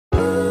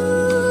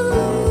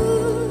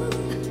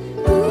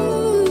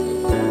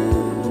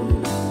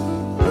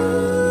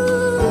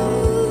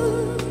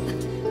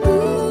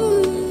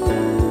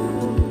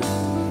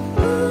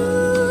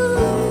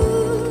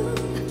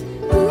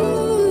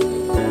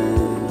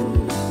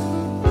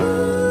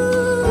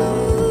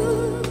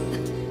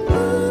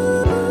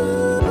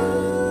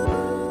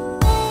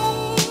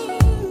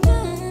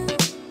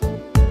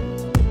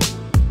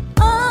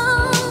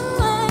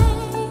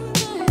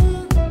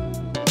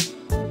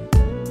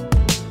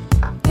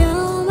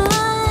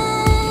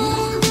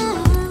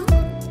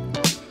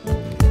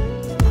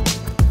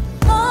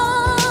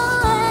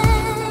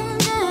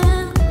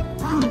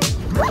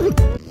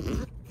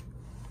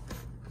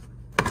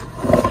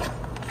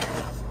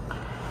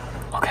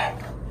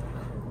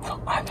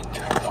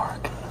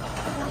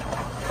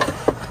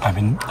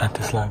been at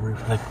this library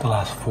for like the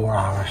last 4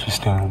 hours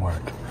just doing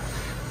work.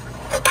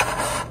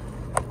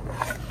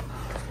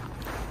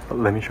 But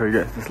let me show you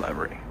guys this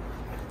library.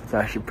 It's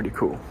actually pretty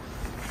cool.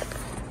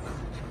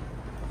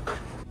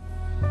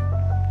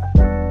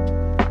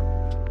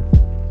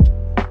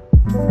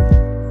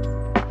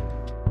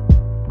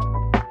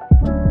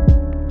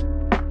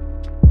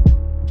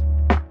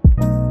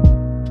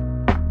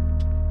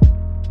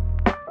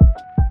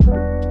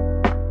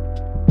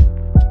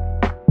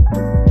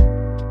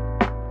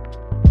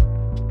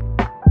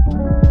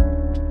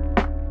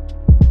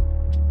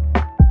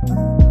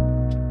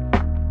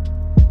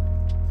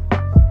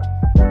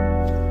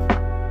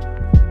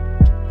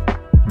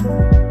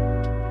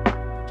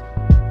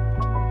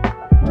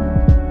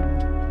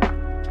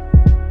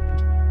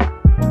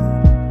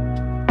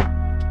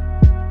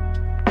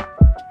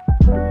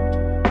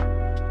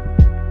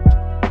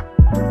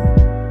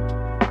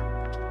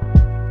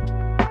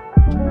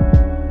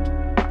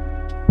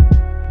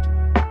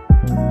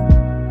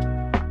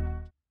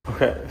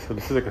 Okay, so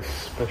this is like a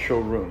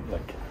special room,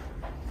 like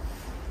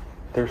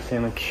they're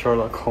saying like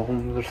Sherlock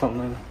Holmes or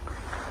something.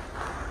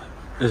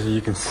 As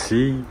you can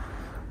see,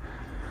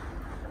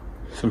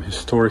 some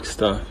historic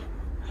stuff.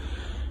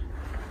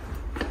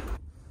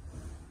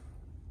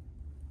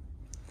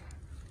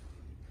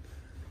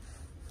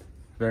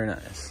 Very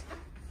nice.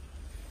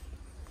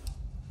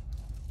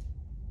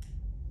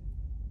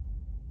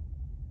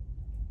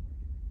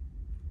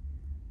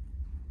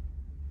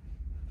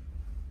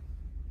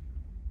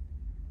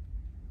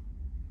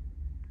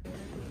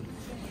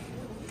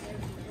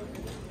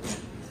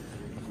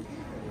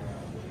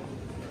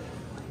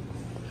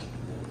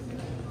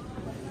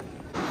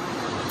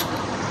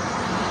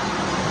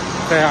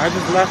 Okay, I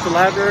just left the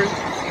library.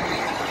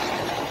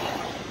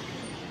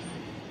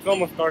 It's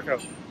almost dark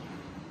out.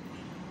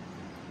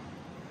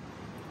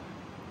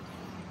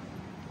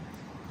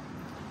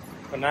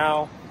 But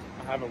now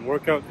I have a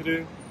workout to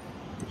do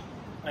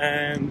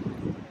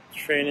and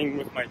training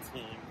with my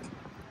team.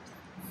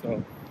 So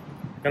I'm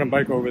gonna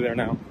bike over there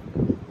now.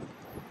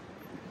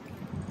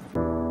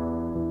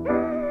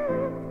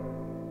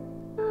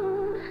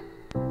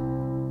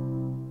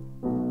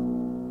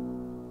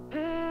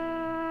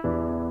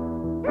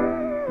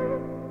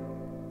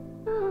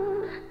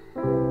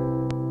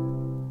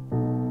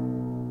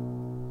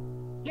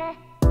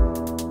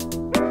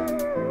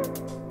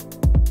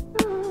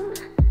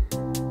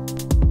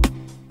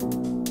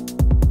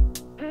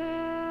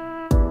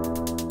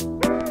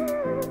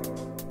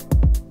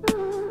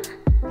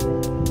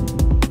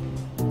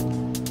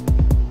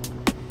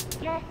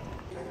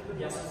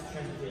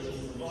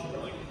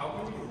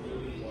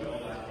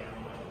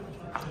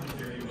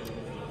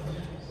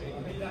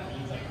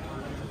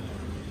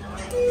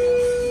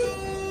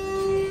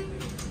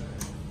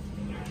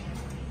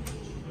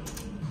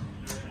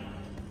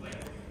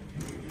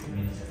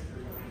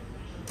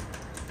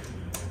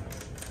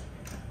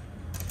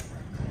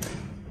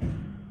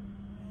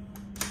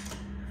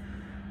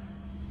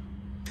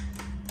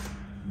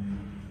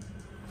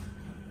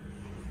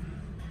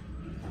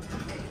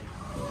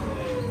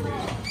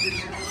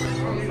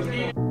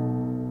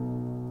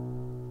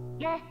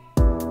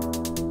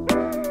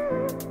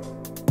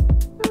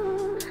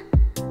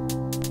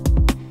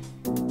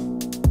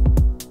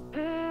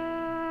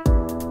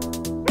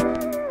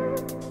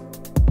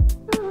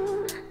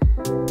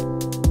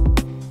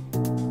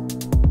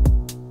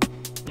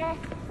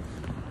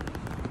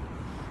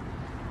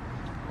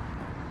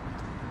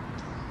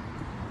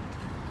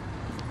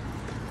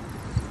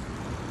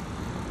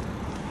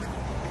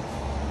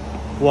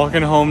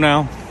 Walking home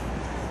now.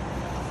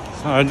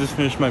 So I just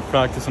finished my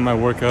practice and my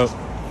workout.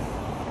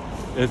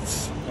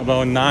 It's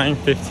about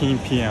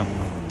 9:15 p.m.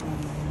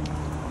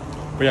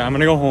 But yeah, I'm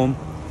gonna go home,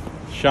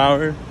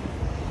 shower,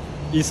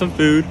 eat some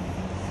food,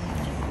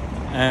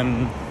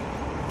 and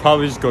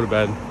probably just go to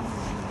bed.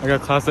 I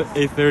got class at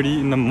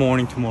 8:30 in the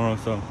morning tomorrow,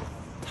 so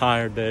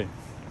tired day.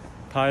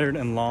 Tired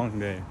and long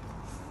day.